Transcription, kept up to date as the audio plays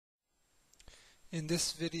In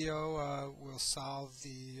this video, we'll solve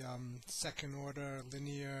the second order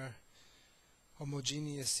linear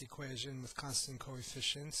homogeneous equation with constant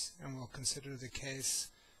coefficients, and we'll consider the case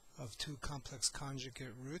of two complex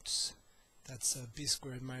conjugate roots. That's b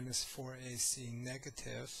squared minus 4ac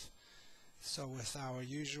negative. So with our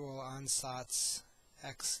usual ansatz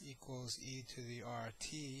x equals e to the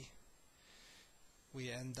rt,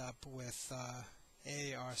 we end up with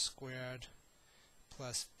ar squared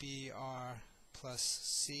plus br plus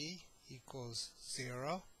c equals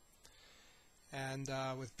 0. And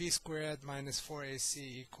with b squared minus 4ac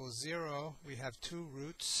equals 0, we have two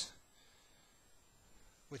roots,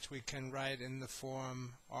 which we can write in the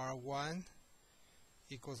form r1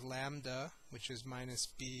 equals lambda, which is minus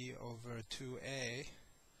b over 2a,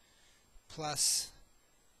 plus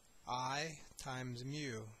I times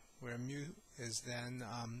mu, where mu is then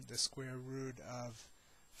the square root of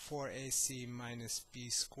 4ac minus b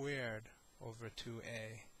squared over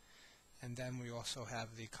 2a. And then we also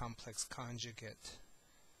have the complex conjugate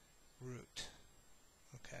root.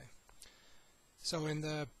 Okay. So in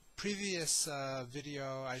the previous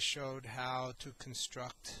video, I showed how to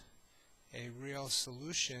construct a real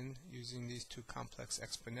solution using these two complex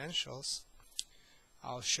exponentials.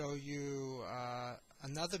 I'll show you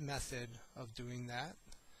another method of doing that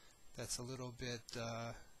that's a little bit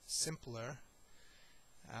simpler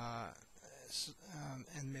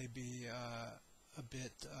and maybe a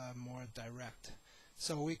bit more direct.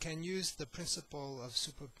 So we can use the principle of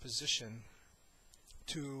superposition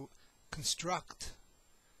to construct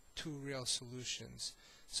two real solutions.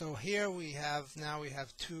 So here we have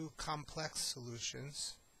two complex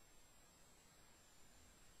solutions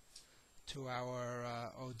to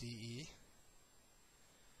our ODE.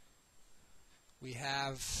 We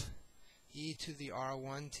have e to the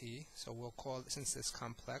r1t, so we'll call, since it's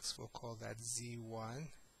complex, we'll call that z1,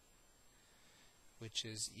 which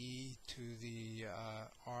is e to the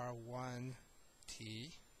r1t,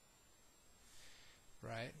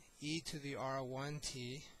 right? E to the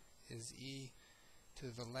r1t is e to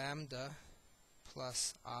the lambda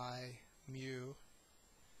plus I mu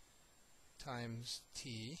times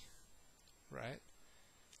t, right?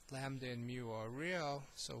 Lambda and mu are real,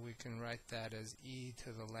 so we can write that as e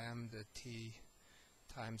to the lambda t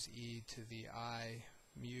times e to the I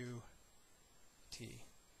mu t.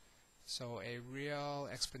 So a real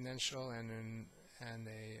exponential and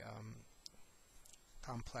a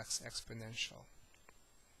complex exponential.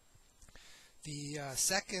 The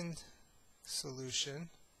second solution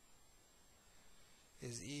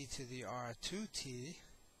is e to the r2t,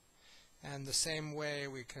 and the same way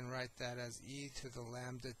we can write that as e to the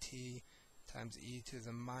lambda t times e to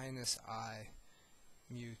the minus I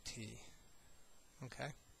mu t.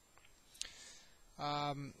 Okay?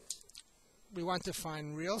 We want to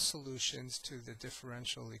find real solutions to the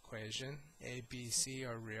differential equation. A, B, C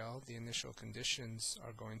are real. The initial conditions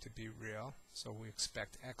are going to be real, so we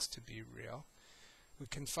expect x to be real. We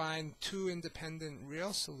can find two independent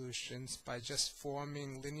real solutions by just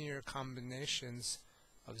forming linear combinations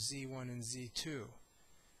of z1 and z2,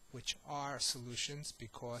 which are solutions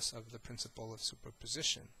because of the principle of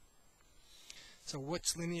superposition. So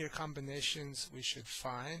which linear combinations we should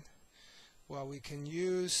find? Well, we can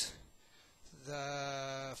use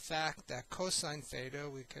the fact that cosine theta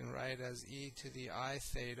we can write as e to the I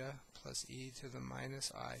theta plus e to the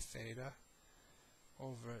minus I theta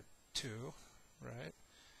over 2, right?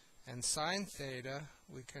 And sine theta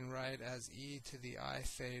we can write as e to the I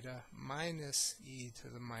theta minus e to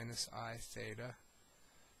the minus I theta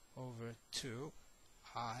over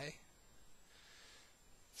 2I.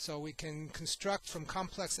 So we can construct from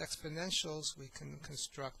complex exponentials, we can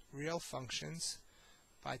construct real functions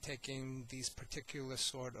by taking these particular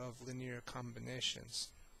sort of linear combinations.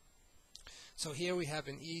 So here we have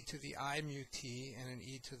an e to the I mu t and an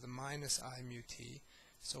e to the minus I mu t.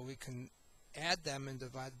 So we can add them and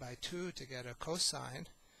divide by 2 to get a cosine.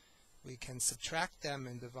 We can subtract them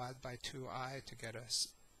and divide by 2I to get a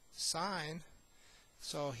sine.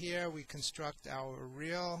 So here we construct our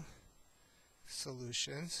real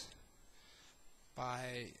solutions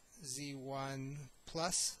by z1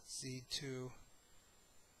 plus z2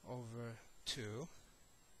 over 2,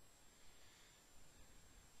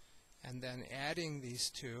 and then adding these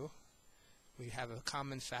two, we have a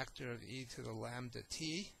common factor of e to the lambda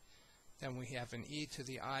t. Then we have an e to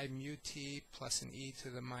the I mu t plus an e to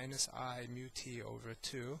the minus I mu t over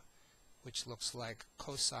 2, which looks like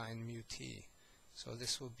cosine mu t. So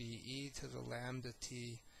this will be e to the lambda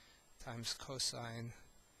t times cosine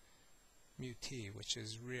mu t, which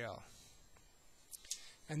is real.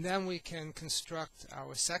 And then we can construct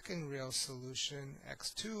our second real solution,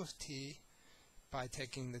 x2 of t, by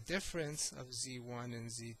taking the difference of z1 and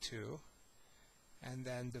z2 and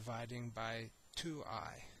then dividing by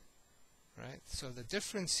 2I. Right? So the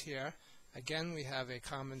difference here, again we have a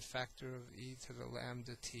common factor of e to the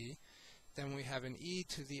lambda t. Then we have an e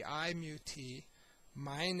to the I mu t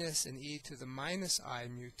minus an e to the minus I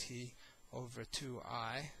mu t over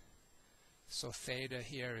 2I. So theta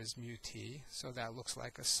here is mu t, so that looks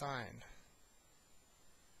like a sine.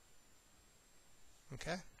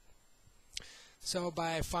 Okay? So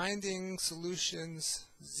by finding solutions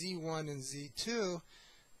z1 and z2,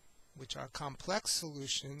 which are complex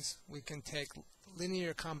solutions, we can take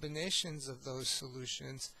linear combinations of those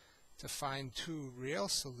solutions to find two real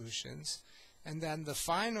solutions, and then the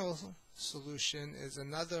final solution is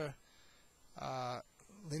another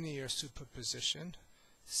linear superposition,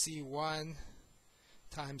 c1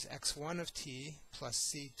 times x1 of t plus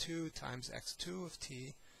c2 times x2 of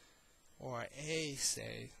t, or a,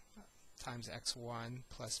 say, times x1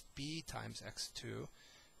 plus b times x2,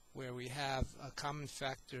 where we have a common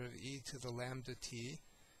factor of e to the lambda t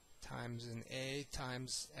times an a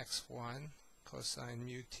times x1 cosine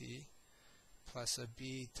mu t plus a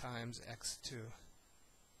b times x2.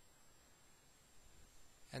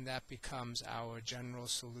 And that becomes our general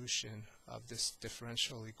solution of this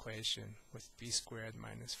differential equation with b squared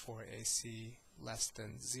minus 4ac less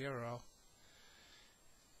than 0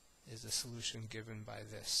 is the solution given by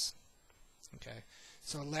this. Okay,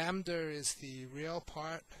 so lambda is the real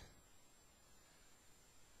part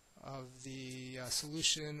of the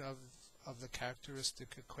solution of the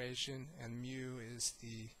characteristic equation, and mu is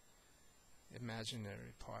the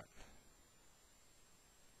imaginary part.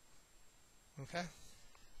 Okay?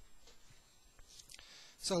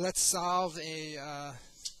 So let's solve a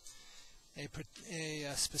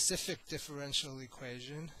specific differential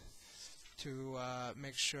equation to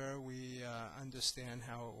make sure we understand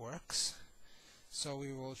how it works. So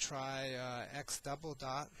we will try x double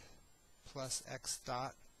dot plus x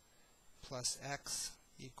dot plus x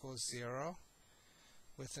equals 0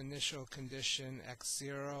 with initial condition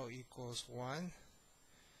x0 equals 1,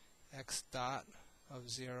 x dot of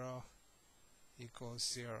 0 equals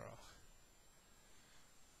 0.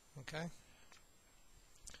 Okay?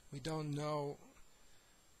 We don't know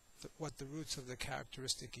what the roots of the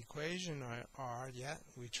characteristic equation are yet.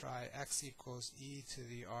 We try x equals e to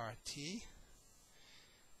the rt.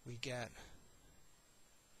 We get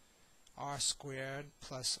r squared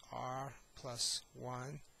plus r plus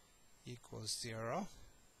 1 equals 0.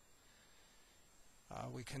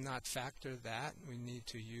 We cannot factor that. We need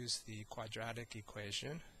to use the quadratic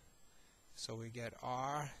equation. So we get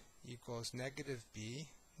r equals negative b,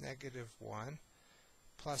 negative 1,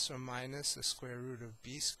 plus or minus the square root of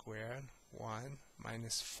b squared, 1,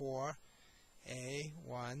 minus 4a,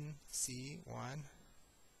 1, c, 1,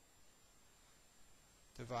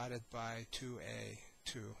 divided by 2a,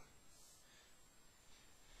 2.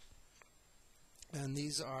 And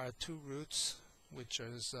these are two roots, which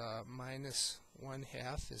is minus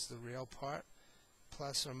 1/2 is the real part,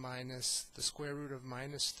 plus or minus the square root of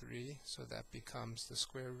minus 3, so that becomes the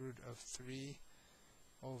square root of 3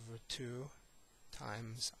 over 2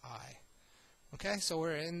 times I. Okay, so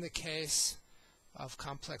we're in the case of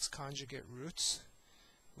complex conjugate roots.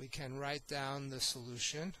 We can write down the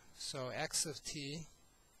solution. So x of t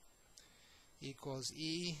equals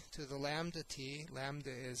e to the lambda t,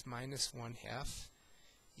 lambda is minus 1/2,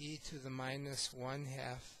 e to the minus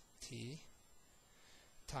 1/2 t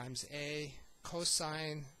times a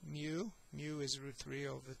cosine mu, mu is root 3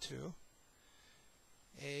 over 2,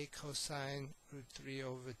 a cosine root 3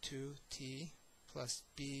 over 2 t plus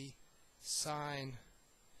b sine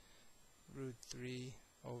root 3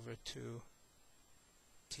 over 2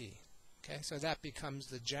 t. Okay, so that becomes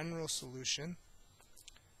the general solution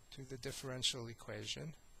to the differential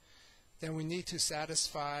equation. Then we need to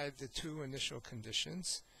satisfy the two initial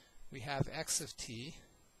conditions. We have x of t.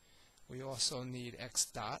 We also need x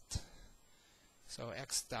dot. So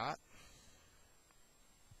x dot,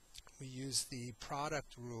 we use the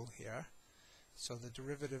product rule here. So the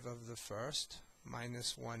derivative of the first,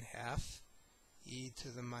 minus 1/2 e to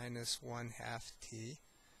the minus 1/2 t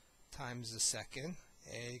times the second,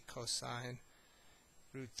 a cosine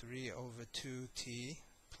root 3 over 2t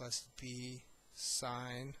plus b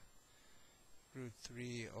sine root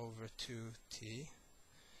 3 over 2t,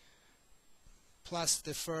 plus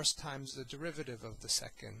the first times the derivative of the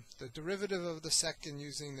second. The derivative of the second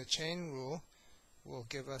using the chain rule will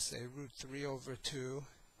give us a root 3 over 2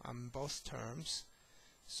 on both terms.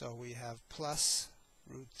 So we have plus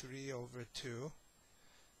root 3 over 2,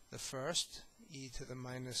 the first, e to the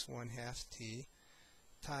minus 1/2 t,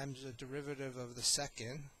 times the derivative of the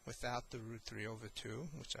second without the root 3 over 2,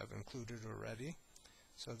 which I've included already.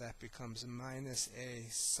 So that becomes minus a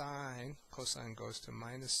sine, cosine goes to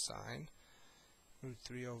minus sine, root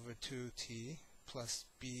 3 over 2t, plus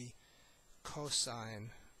b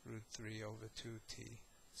cosine root 3 over 2t.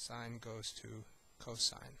 Sine goes to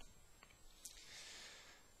cosine.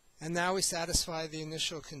 And now we satisfy the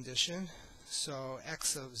initial condition. So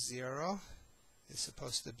x of 0 is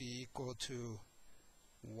supposed to be equal to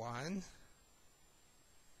 1,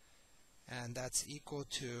 and that's equal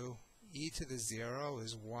to e to the 0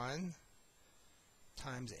 is 1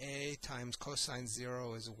 times a times cosine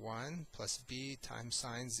 0 is 1 plus b times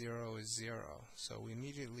sine 0 is 0. So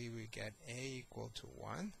immediately we get a equal to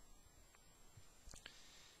 1.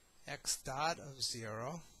 X dot of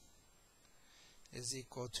 0 is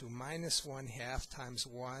equal to minus 1/2 times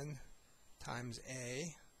 1 times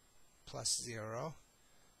a plus 0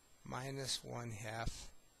 minus 1/2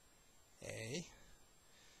 a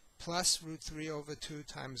plus root 3 over 2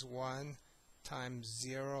 times 1 times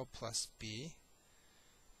 0 plus b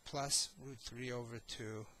plus root 3 over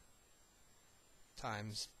 2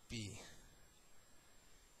 times b.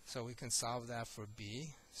 So we can solve that for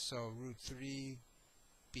b. So root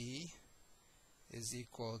 3b is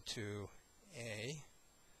equal to a,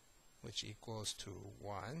 which equals to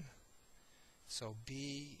 1. So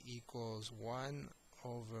b equals 1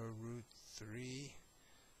 over root 3,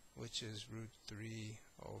 which is root 3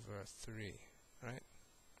 over 3, right?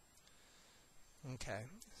 Okay,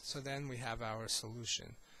 so then we have our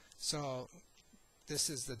solution. So this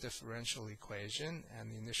is the differential equation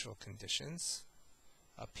and the initial conditions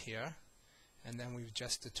up here, and then we've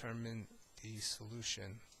just determined the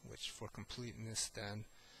solution, which for completeness then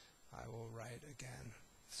I will write again.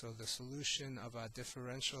 So the solution of our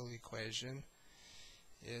differential equation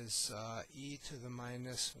is e to the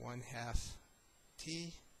minus 1/2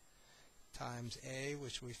 t times a,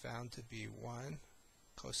 which we found to be 1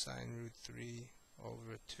 cosine root 3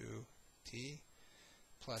 over 2t,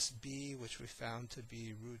 plus b, which we found to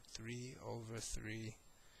be root 3 over 3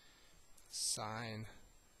 sine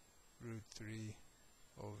root 3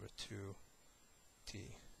 over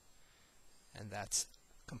 2t. And that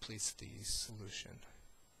completes the solution.